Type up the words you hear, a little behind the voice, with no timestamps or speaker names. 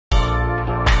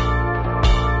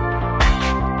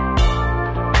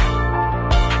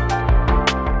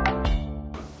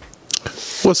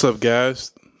What's up,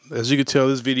 guys? As you can tell,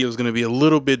 this video is going to be a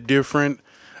little bit different.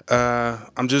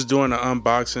 I'm just doing an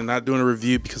unboxing, not doing a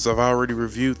review because I've already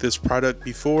reviewed this product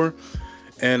before,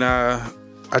 and I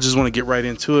just want to get right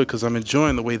into it because I'm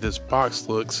enjoying the way this box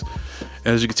looks.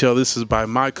 And as you can tell, this is by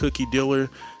My Cookie Dealer.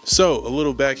 So a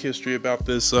little back history about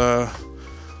this brand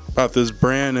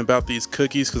and about these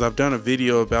cookies, because I've done a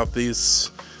video about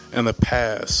these in the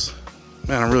past.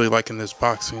 Man, I'm really liking this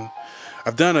boxing.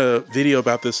 I've done a video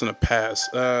about this in the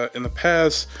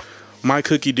past. My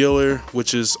Cookie Dealer,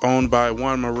 which is owned by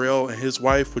Juan Morel and his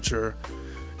wife,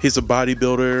 he's a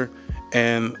bodybuilder,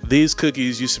 and these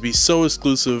cookies used to be so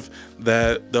exclusive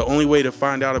that the only way to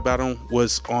find out about them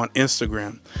was on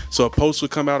Instagram. So a post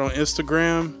would come out on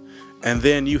Instagram, and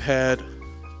then you had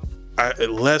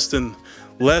less than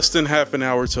half an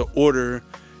hour to order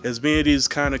as many of these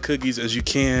kind of cookies as you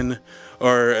can,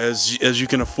 or as you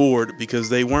can afford, because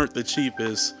they weren't the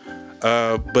cheapest,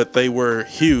 but they were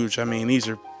huge. I mean, these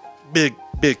are big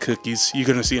cookies. You're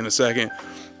gonna see in a second.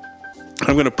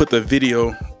 I'm gonna put the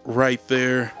video right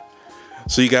there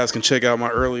so you guys can check out my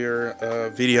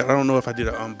earlier video. I don't know if I did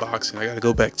an unboxing. I gotta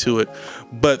go back to it.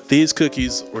 But these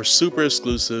cookies were super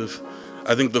exclusive.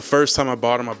 I think the first time I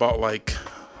bought them, I bought like,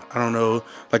 I don't know,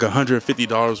 like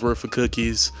 $150 worth of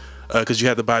cookies, because you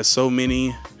had to buy so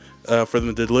many for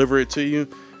them to deliver it to you.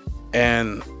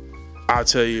 And I'll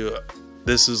tell you,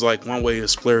 this is like one way to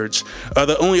splurge.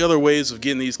 The only other ways of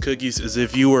getting these cookies is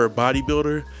if you were a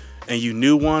bodybuilder and you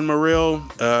knew Juan Morel,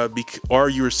 or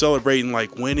you were celebrating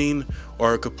like winning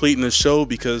or completing the show,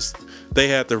 because they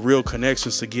had the real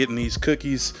connections to getting these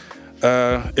cookies.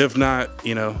 If not,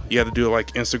 you know, you had to do it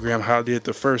like Instagram, how I did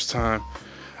the first time.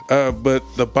 But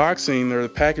the boxing or the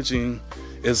packaging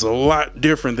is a lot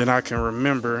different than I can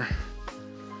remember.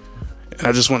 And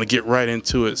I just want to get right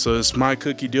into it. So it's My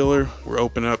Cookie Dealer. We're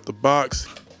opening up the box.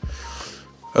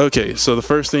 Okay, so the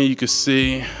first thing you can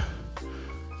see,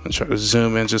 I'll try to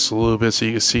zoom in just a little bit so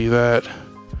you can see that.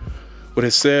 What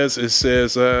it says,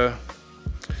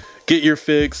 get your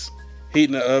fix, heat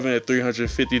in the oven at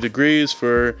 350 degrees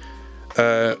for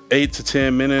 8 to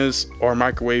 10 minutes, or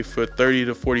microwave for 30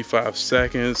 to 45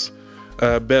 seconds.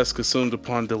 Best consumed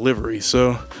upon delivery.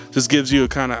 So this gives you a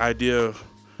kind of idea of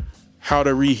how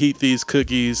to reheat these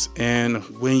cookies and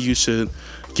when you should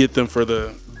get them for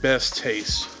the best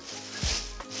taste.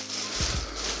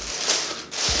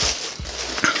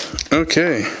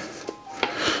 Okay,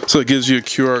 so it gives you a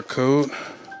QR code.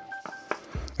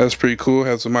 That's pretty cool. It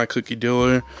has a My Cookie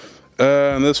Dealer.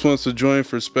 And this one's to join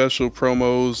for special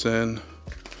promos and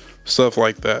stuff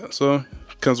like that. So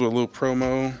it comes with a little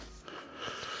promo.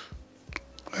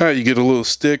 All right, you get a little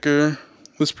sticker.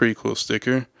 This is a pretty cool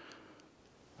sticker.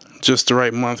 Just the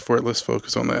right month for it. Let's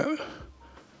focus on that.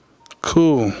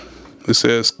 Cool. It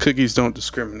says cookies don't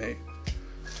discriminate.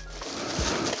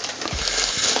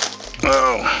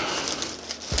 Oh.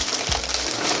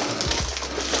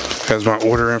 Has my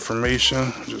order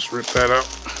information. Just rip that up.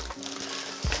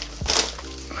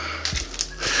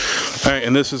 All right,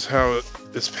 and this is how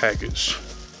it's packaged.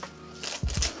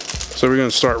 So we're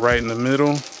gonna start right in the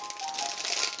middle.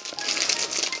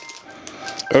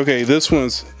 Okay, this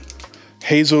one's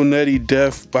Hazelnutty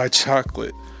Death by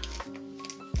Chocolate.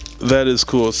 That is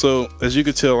cool. So as you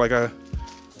can tell, like if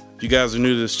you guys are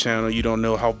new to this channel, you don't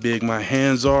know how big my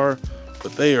hands are,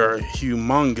 but they are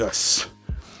humongous.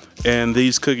 And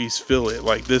these cookies fill it.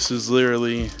 Like, this is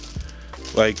literally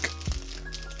like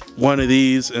one of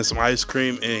these and some ice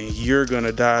cream, and you're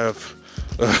gonna die of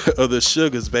the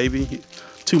sugars, baby.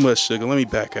 Too much sugar. Let me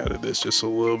back out of this just a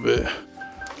little bit.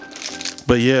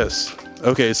 But yes.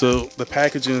 Okay, so the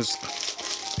packaging is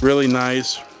really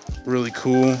nice, really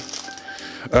cool.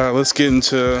 Let's get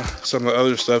into some of the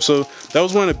other stuff. So that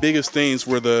was one of the biggest things,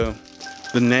 were the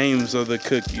names of the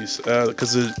cookies,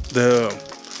 because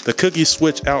the cookies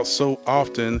switch out so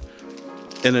often,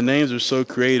 and the names are so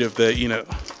creative that, you know,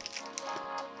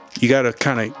 you got to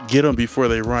kind of get them before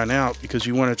they run out, because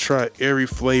you want to try every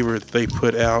flavor that they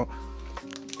put out.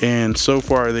 And so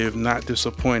far, they have not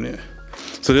disappointed.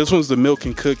 So this one's the Milk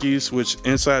and Cookies, which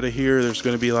inside of here, there's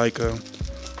going to be like a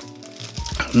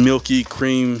milky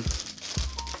cream,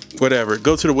 whatever.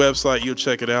 Go to the website, you'll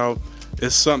check it out.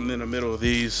 It's something in the middle of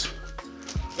these.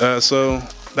 So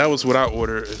that was what I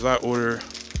ordered.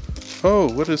 Oh,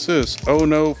 what is this? Oh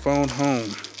no, phone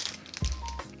home.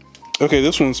 Okay,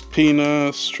 this one's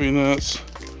peanuts, tree nuts.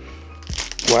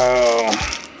 Wow,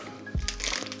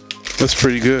 that's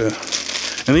pretty good.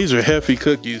 And these are hefty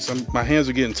cookies. My hands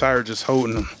are getting tired just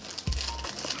holding them.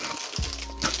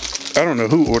 I don't know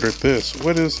who ordered this.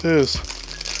 What is this?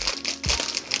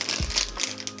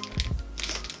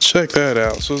 Check that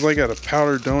out. So it's like got a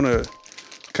powdered donut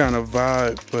kind of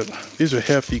vibe, but these are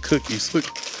hefty cookies. Look,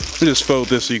 let me just fold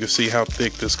this so you can see how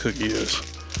thick this cookie is.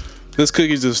 This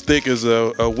cookie's as thick as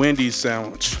a Wendy's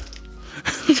sandwich.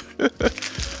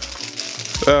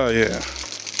 Oh yeah,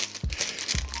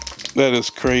 that is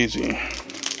crazy.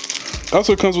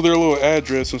 Also comes with their little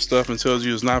address and stuff and tells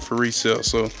you it's not for resale.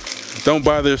 So don't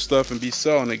buy their stuff and be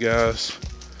selling it, guys.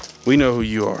 We know who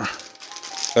you are.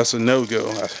 That's a no-go.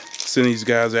 I send these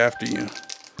guys after you.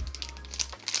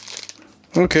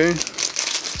 Okay,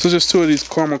 so just 2 of these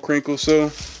caramel crinkles. So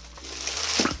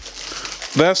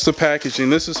that's the packaging.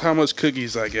 This is how much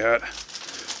cookies I got.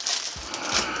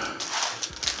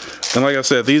 And like I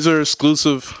said, these are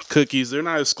exclusive cookies. They're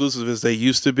not exclusive as they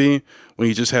used to be when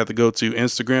you just had to go to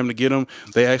Instagram to get them.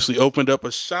 They actually opened up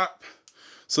a shop,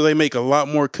 so they make a lot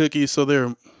more cookies, so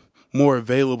they're more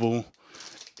available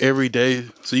every day.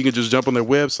 So you can just jump on their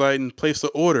website and place the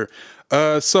order.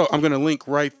 So I'm going to link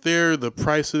right there the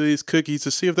price of these cookies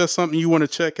to see if that's something you want to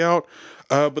check out.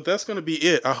 But that's going to be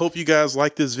it. I hope you guys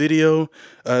like this video.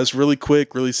 It's really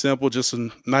quick, really simple, just a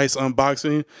nice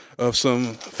unboxing of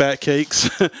some fat cakes.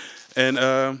 And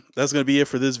that's going to be it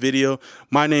for this video.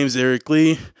 My name's Eric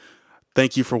Lee.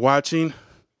 Thank you for watching.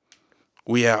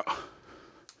 We out.